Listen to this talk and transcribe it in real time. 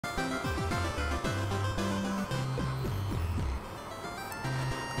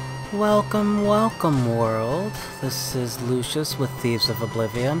Welcome, welcome world. This is Lucius with Thieves of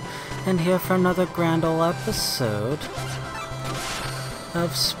Oblivion, and here for another grand ol' episode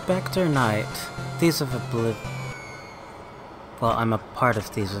of Specter Night. Thieves of Oblivion. Well, I'm a part of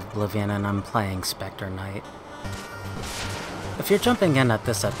Thieves of Oblivion and I'm playing Specter Night. If you're jumping in at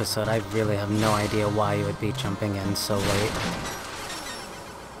this episode, I really have no idea why you would be jumping in so late.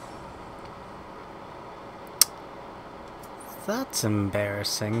 That's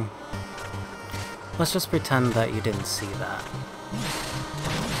embarrassing. Let's just pretend that you didn't see that.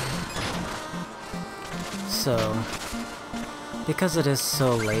 So, because it is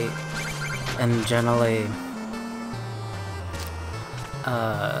so late, and generally,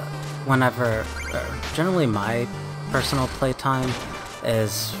 generally my personal playtime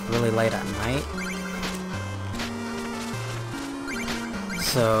is really late at night.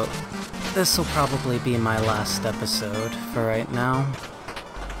 So, this will probably be my last episode for right now.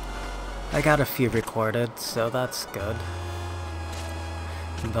 I got a few recorded, so that's good.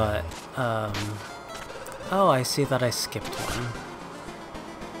 But, oh, I see that I skipped one.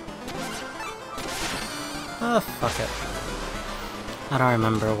 Oh, fuck it. I don't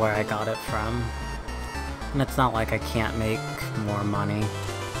remember where I got it from. And it's not like I can't make more money.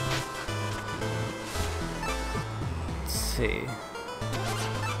 Let's see.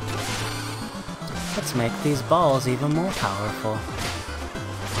 Let's make these balls even more powerful.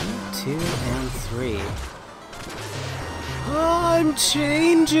 1, 2, and 3. I'm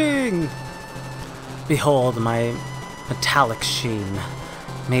changing! Behold my metallic sheen.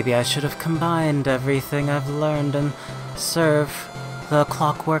 Maybe I should have combined everything I've learned and serve the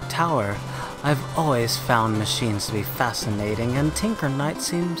Clockwork Tower. I've always found machines to be fascinating, and Tinker Knight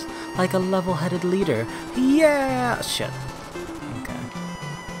seems like a level-headed leader. Yeah! Shit.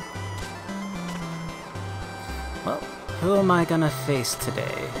 Well, who am I gonna face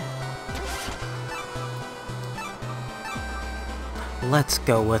today? Let's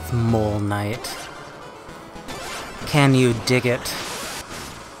go with Mole Knight. Can you dig it?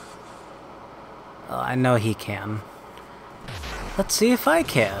 Oh, I know he can. Let's see if I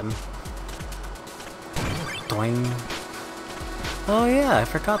can. Doing. Oh yeah, I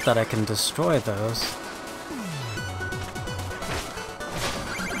forgot that I can destroy those.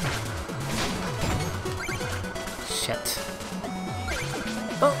 Shit.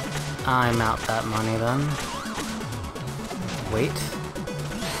 Oh! I'm out that money then. Wait.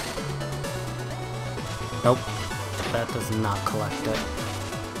 Nope. That does not collect it.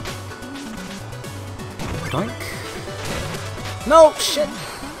 Doink. No! Shit!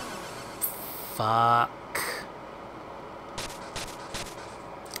 Fuck.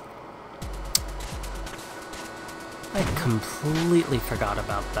 I completely forgot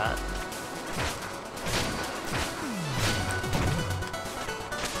about that.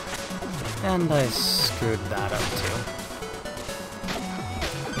 And I screwed that up too.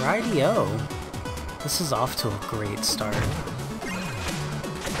 Rightio. This is off to a great start.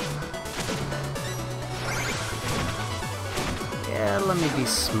 Yeah, let me be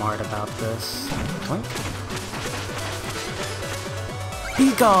smart about this. Twink.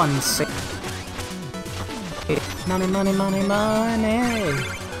 Be gone, sick. Money, money, money, money!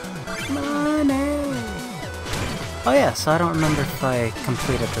 Money! Oh yeah, so I don't remember if I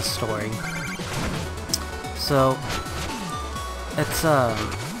completed the story. So, it's,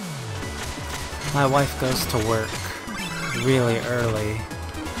 my wife goes to work really early,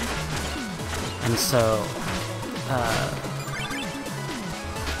 and so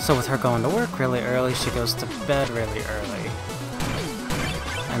with her going to work really early, she goes to bed really early.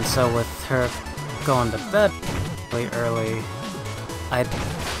 And so with her going to bed really early, I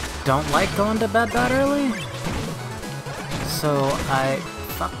don't like going to bed that early. So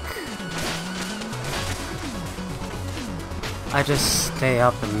I just stay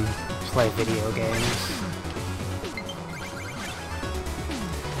up and play video games.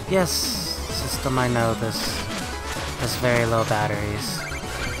 Yes, system, I know this has very low batteries.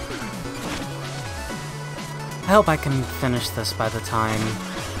 I hope I can finish this by the time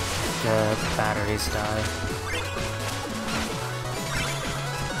the batteries die.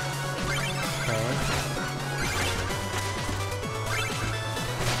 Okay.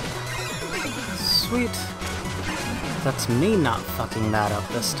 Sweet. That's me not fucking that up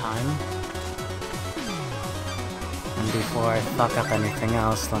this time. And before I fuck up anything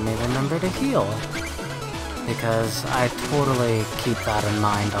else, let me remember to heal. Because I totally keep that in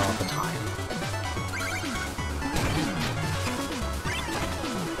mind all the time.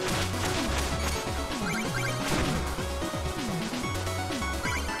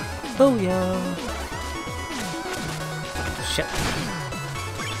 Booyah! Shit.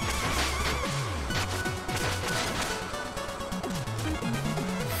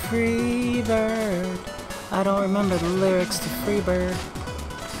 Freebird. I don't remember the lyrics to Freebird.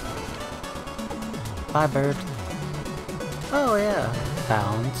 Bye, bird. Oh, yeah.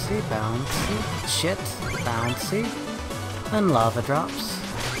 Bouncy, bouncy. Shit. Bouncy. And lava drops.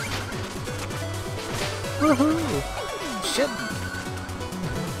 Woohoo! Shit.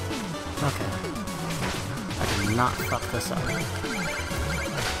 Okay. I did not fuck this up.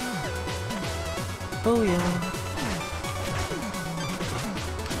 Booyah.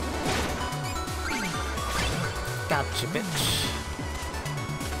 Gotcha, bitch.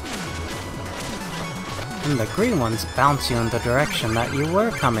 And the green ones bounce you in the direction that you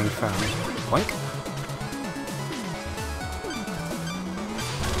were coming from. Boink.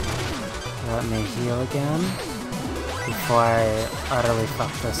 Let me heal again. Before I utterly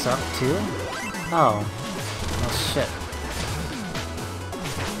fuck this up too. Oh. Well, shit.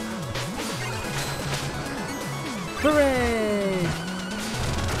 Hooray!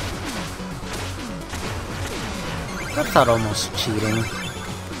 I thought almost cheating.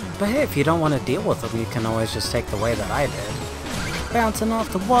 But hey, if you don't want to deal with them, you can always just take the way that I did. Bouncing off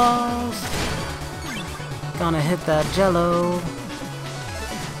the walls. Gonna hit that jello.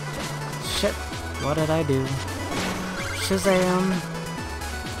 Shit, what did I do? Shazam.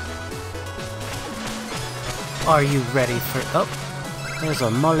 Are you ready for... Oh, there's a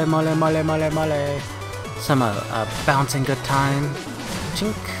mole. Some bouncing good time.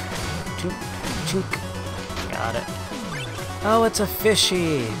 Chink, chink, chink. Got it. Oh, it's a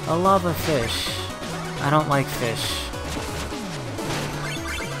fishy! A lava fish. I don't like fish.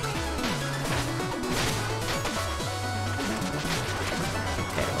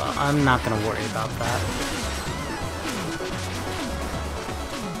 Okay, well, I'm not gonna worry about that.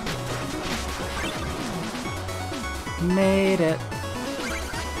 Made it.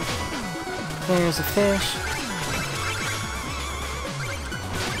 There's a fish.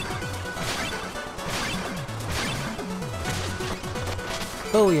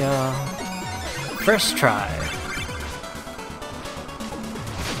 Booyah! First try.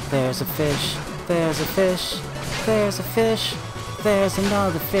 There's a fish. There's a fish. There's a fish. There's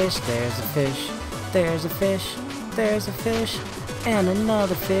another fish. There's a fish. There's a fish. There's a fish. And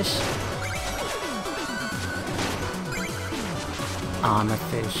another fish. I'm a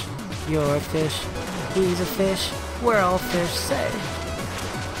fish. You're a fish. He's a fish. We're all fish. Say.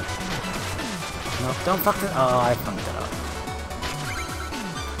 Nope, don't fuck it. Oh, I fucked it up.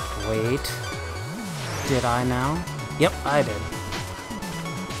 Wait. Did I now? Yep, I did.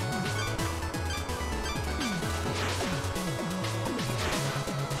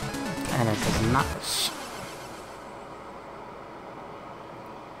 And it does not...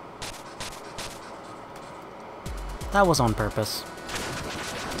 That was on purpose.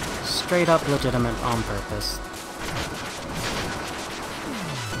 Straight up legitimate on purpose.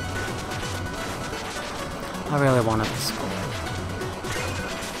 I really wanted to score.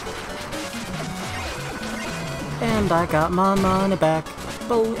 And I got my money back.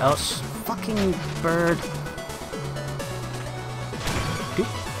 Oh, fucking bird. Doop.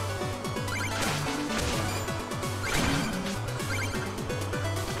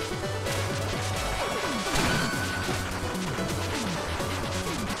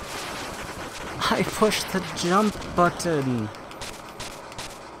 I pushed the jump button.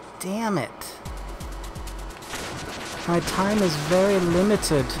 Damn it. My time is very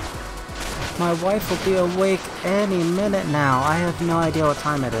limited. My wife will be awake any minute now. I have no idea what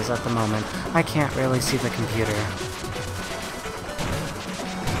time it is at the moment. I can't really see the computer.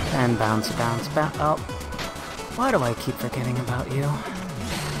 And bounce, bounce, bounce. Oh. Why do I keep forgetting about you?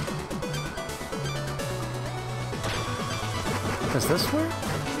 Does this work?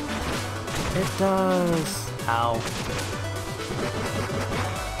 It does. Ow.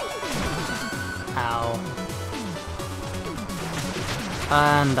 Ow.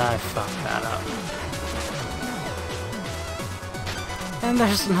 And I fucked that up. And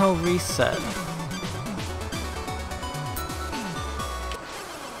there's no reset.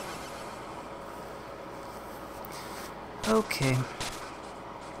 Okay.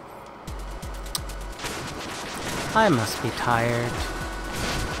 I must be tired.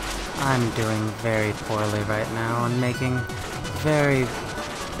 I'm doing very poorly right now and making very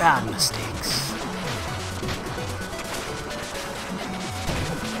bad mistakes.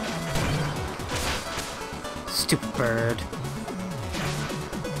 Stupid bird.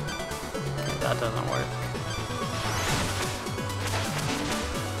 Okay, that doesn't work.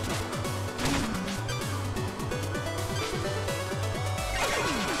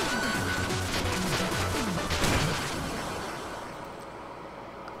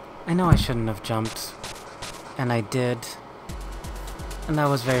 I know I shouldn't have jumped, and I did. And that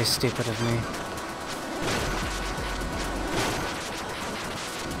was very stupid of me.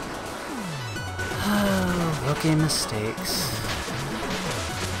 Rookie mistakes.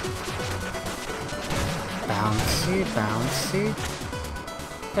 Bouncy, bouncy.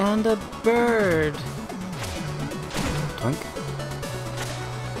 And a bird. Twink.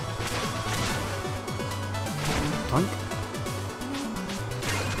 Twink.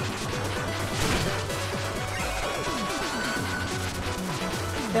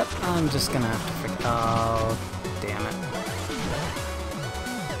 Yep, I'm just gonna have to figure. Oh, damn it.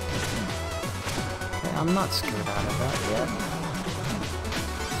 Okay, I'm not screwed out of that yet.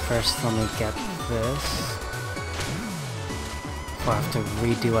 First, let me get this. Before I have to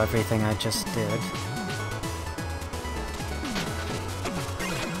redo everything I just did.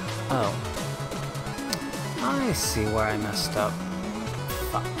 Oh. I see where I messed up.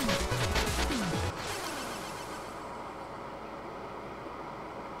 Fuck.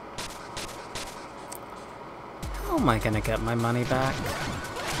 How am I gonna get my money back?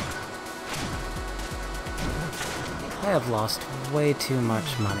 I have lost way too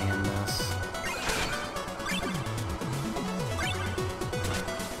much money in this.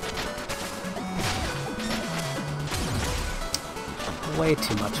 Way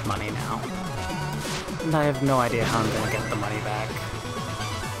too much money now. And I have no idea how I'm gonna get the money back.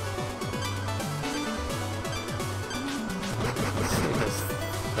 Let's see, does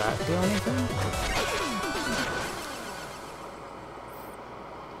that do anything?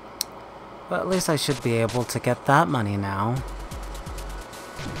 But at least I should be able to get that money now.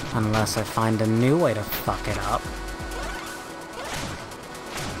 Unless I find a new way to fuck it up.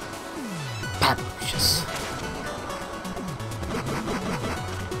 Padlicious.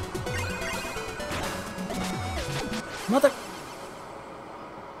 Mother...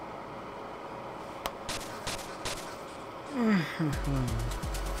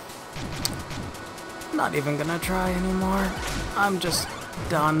 Not even gonna try anymore. I'm just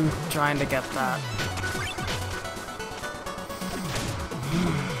done trying to get that.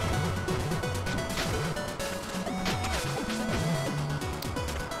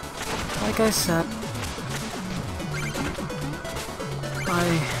 Like I said,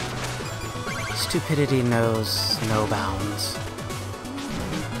 my stupidity knows no bounds.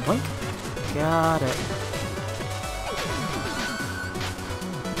 Blink. Got it.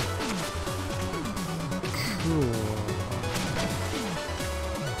 Cool.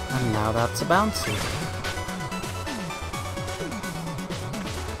 And now that's a bouncy.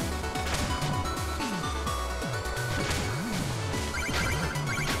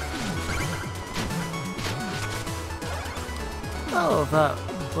 Oh, that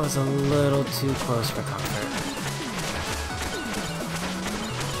was a little too close for comfort.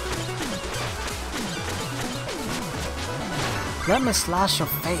 Let me slash your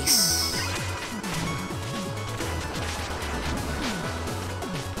face.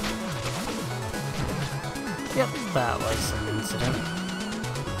 Yep, that was an incident.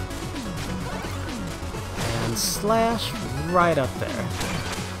 And slash right up there.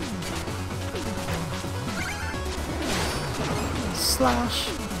 Slash.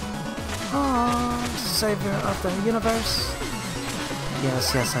 Oh, savior of the universe.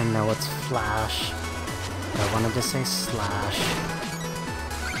 Yes, yes, I know it's Flash. But I wanted to say slash.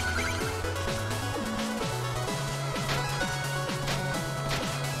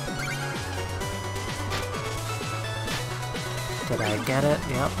 Did I get it?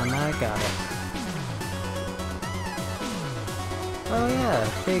 Yep, and I got it. Oh yeah,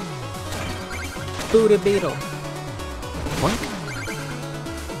 big booty beetle. Boink.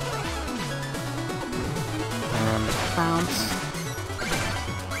 And bounce.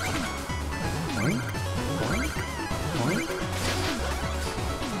 Boink, boink, boink.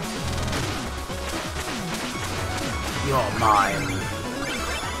 You're mine.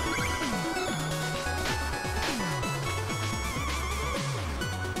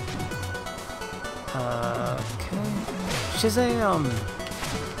 Okay. Shazam!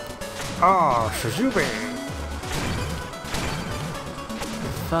 Ah, Shazubi!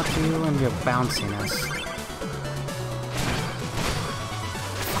 Fuck you and your bounciness.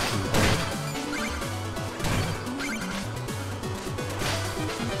 Fucking bird.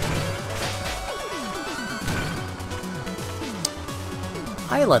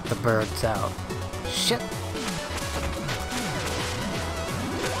 I let the birds out. Shit.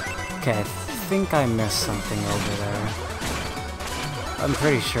 Okay, I think I missed something over there. I'm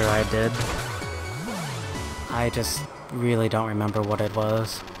pretty sure I did. I just really don't remember what it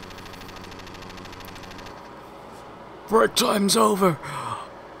was. Break time's over.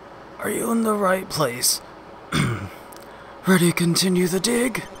 Are you in the right place? Ready to continue the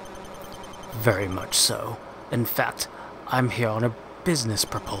dig? Very much so. In fact, I'm here on a business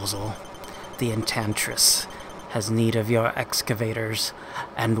proposal. The Enchantress has need of your excavators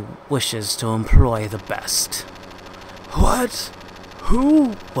and wishes to employ the best. What?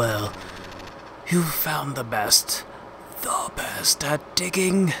 Who? Well, you found the best at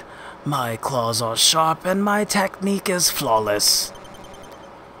digging. My claws are sharp and my technique is flawless.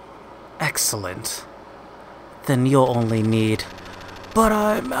 Excellent. Then you'll only need... But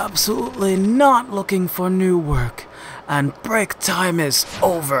I'm absolutely not looking for new work, and break time is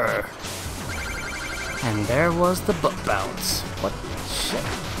over. And there was the book bounce. What? Shit.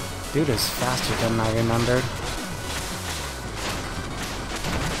 Dude is faster than I remembered.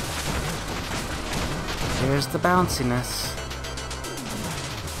 Here's the bounciness.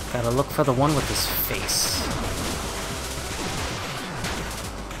 Gotta look for the one with his face.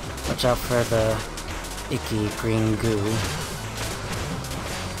 Watch out for the icky green goo.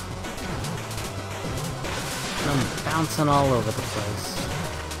 I'm bouncing all over the place.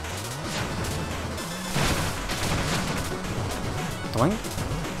 Doink.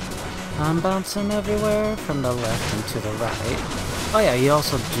 I'm bouncing everywhere from the left and to the right. Oh yeah, you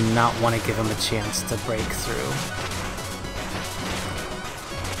also do not want to give him a chance to break through.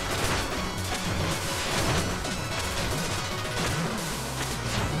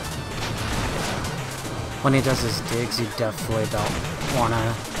 When he does his digs, you definitely don't want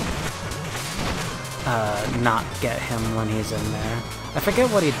to not get him when he's in there. I forget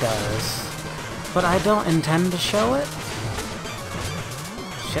what he does, but I don't intend to show it.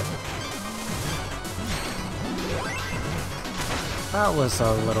 Shit. That was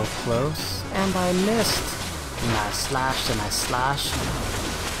a little close, and I missed. And I slashed and I slashed.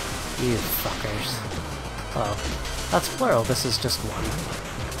 You fuckers. Oh, that's plural, this is just one.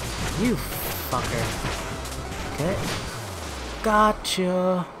 You fucker. Okay.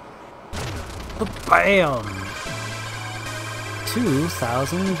 Gotcha. Bam!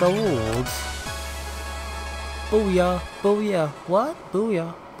 2,000 gold. Booyah, booyah, what?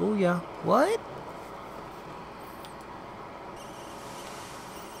 Booyah, booyah, what?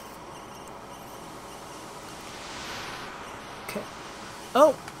 Okay.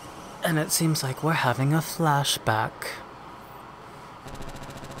 Oh! And it seems like we're having a flashback.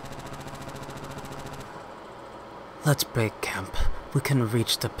 Let's break camp. We can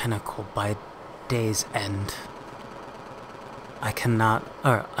reach the pinnacle by day's end. I can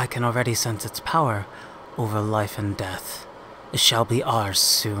already sense its power over life and death. It shall be ours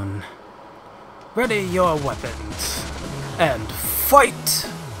soon. Ready your weapons, and fight!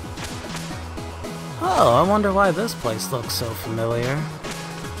 Oh, I wonder why this place looks so familiar.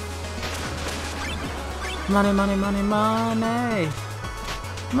 Money, money, money, money!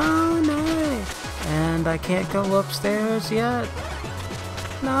 Money! And I can't go upstairs yet.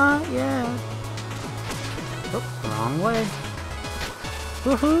 Not yet. Oh, wrong way.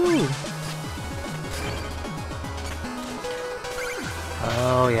 Woohoo!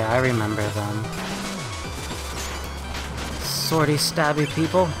 Oh yeah, I remember them. Swordy stabby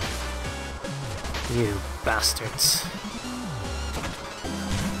people. You bastards.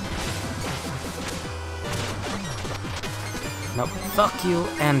 Nope, fuck you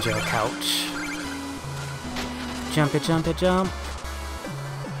and your couch. Jumpy, jumpy, jump.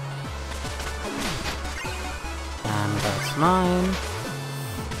 And that's mine.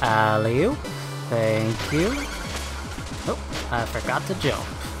 Alley-oop. Thank you. Oh, I forgot to jump.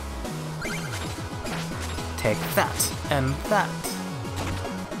 Take that and that.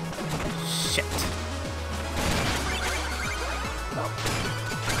 Shit. Oh.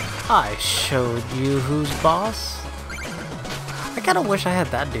 I showed you who's boss. I kinda wish I had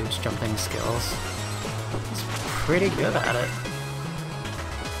that dude's jumping skills. He's pretty good at it.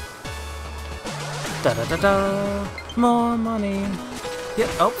 Da-da-da-da! More money! Yep,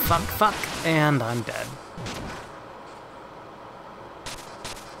 oh, fuck, fuck, and I'm dead.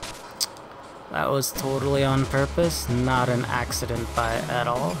 That was totally on purpose, not an accident by at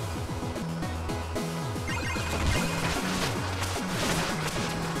all.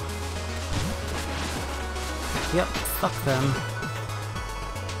 Yep, fuck them.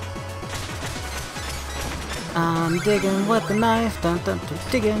 I'm digging with the knife, dun dun dun,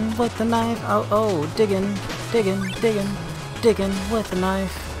 digging with the knife, oh oh, digging, digging, digging, digging with the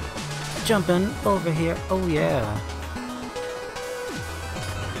knife, jumping over here, oh yeah.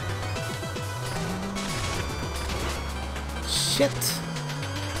 Shit.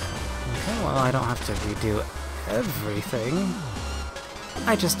 Okay, well I don't have to redo everything.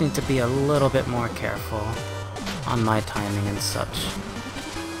 I just need to be a little bit more careful on my timing and such.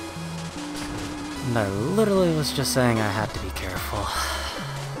 And I literally was just saying I had to be careful.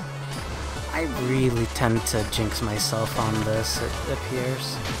 I really tend to jinx myself on this, it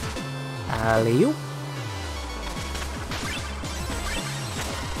appears. Alley-oop.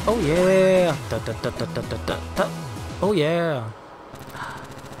 Oh yeah! Da, da, da, da, da, da, da. Oh yeah!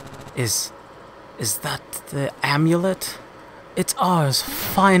 Is that the amulet? It's ours,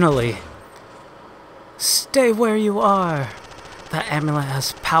 finally! Stay where you are! That amulet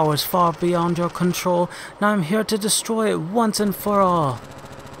has powers far beyond your control, and I'm here to destroy it once and for all.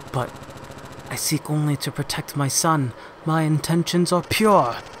 But I seek only to protect my son. My intentions are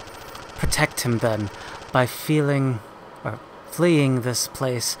pure. Protect him then, by fleeing this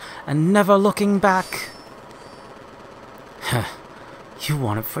place and never looking back. Heh, you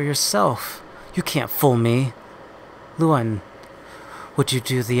want it for yourself. You can't fool me. Luan, would you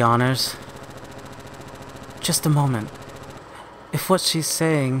do the honors? Just a moment. If what she's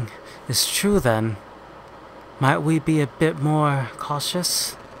saying is true then, might we be a bit more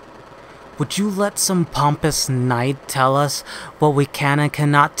cautious? Would you let some pompous knight tell us what we can and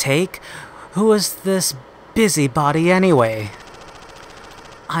cannot take? Who is this busybody anyway?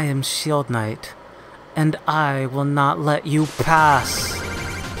 I am Shield Knight, and I will not let you pass.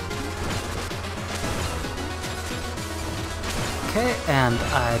 Okay, and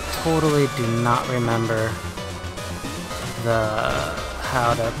I totally do not remember the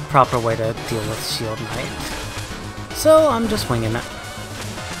proper way to deal with Shield Knight. So I'm just winging it.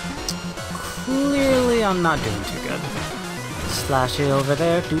 Clearly I'm not doing too good. Slash it over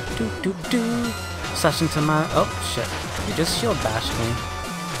there. Do do do do. Slash into my oh shit. You just shield bashed me.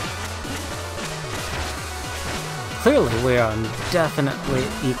 Clearly we are on definite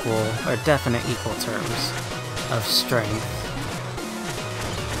equal terms of strength.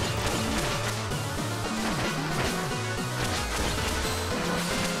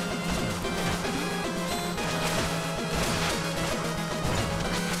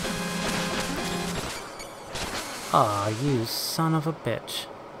 Aw, you son of a bitch.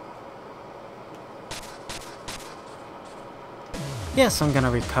 Yes, I'm gonna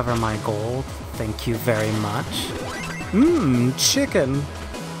recover my gold. Thank you very much. Mmm, chicken!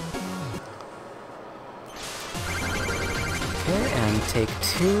 Okay, and take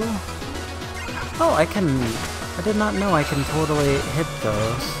 2. Oh, I did not know I can totally hit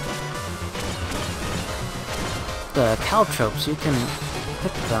those. The caltropes, you can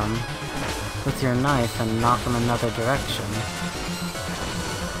hit them with your knife and knock them another direction.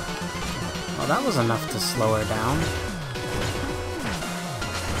 Well, that was enough to slow her down.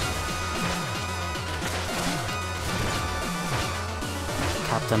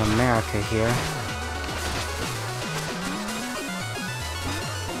 Captain America here.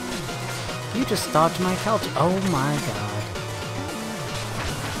 You just dodged my couch. Oh my god.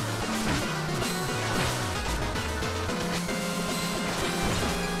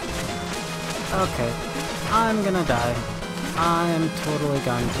 Okay, I'm gonna die. I am totally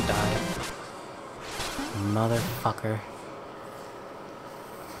going to die. Motherfucker.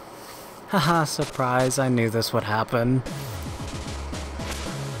 Haha, surprise, I knew this would happen.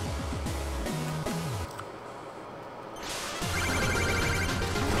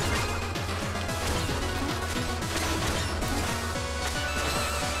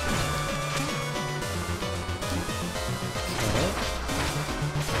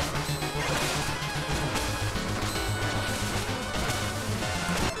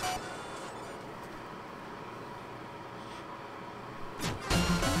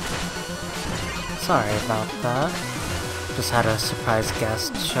 Sorry about that. Just had a surprise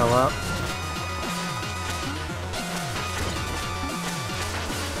guest show up.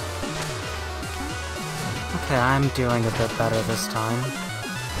 Okay, I'm doing a bit better this time.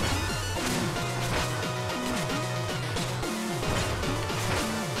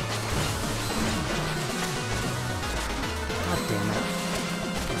 God damn it.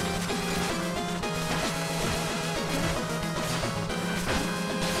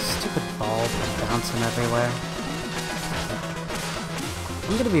 Stupid ball bouncing everywhere.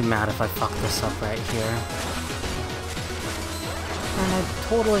 I'm gonna be mad if I fuck this up right here. And I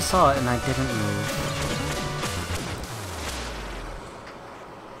totally saw it and I didn't move.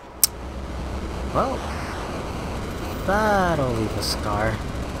 Well, that'll leave a scar.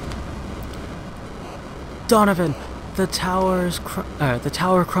 Donovan, the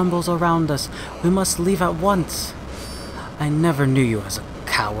tower crumbles around us. We must leave at once. I never knew you as a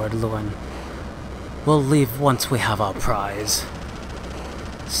coward, Luan. We'll leave once we have our prize.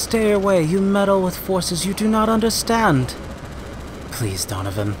 Stay away, you meddle with forces you do not understand. Please,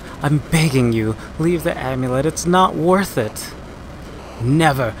 Donovan, I'm begging you, leave the amulet, it's not worth it.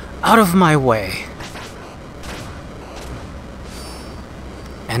 Never, out of my way.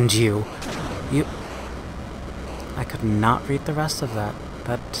 And you... I could not read the rest of that.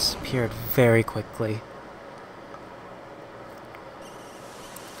 That disappeared very quickly.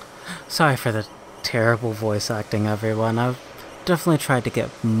 Sorry for the terrible voice acting, everyone. I've definitely tried to get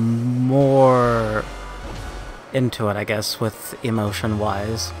more into it, I guess, with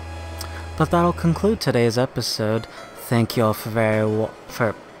emotion-wise. But that'll conclude today's episode. Thank you all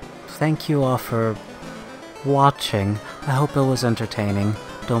thank you all for watching. I hope it was entertaining.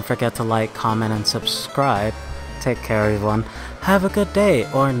 Don't forget to like, comment, and subscribe. Take care, everyone. Have a good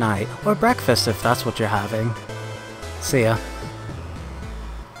day, or night, or breakfast if that's what you're having. See ya.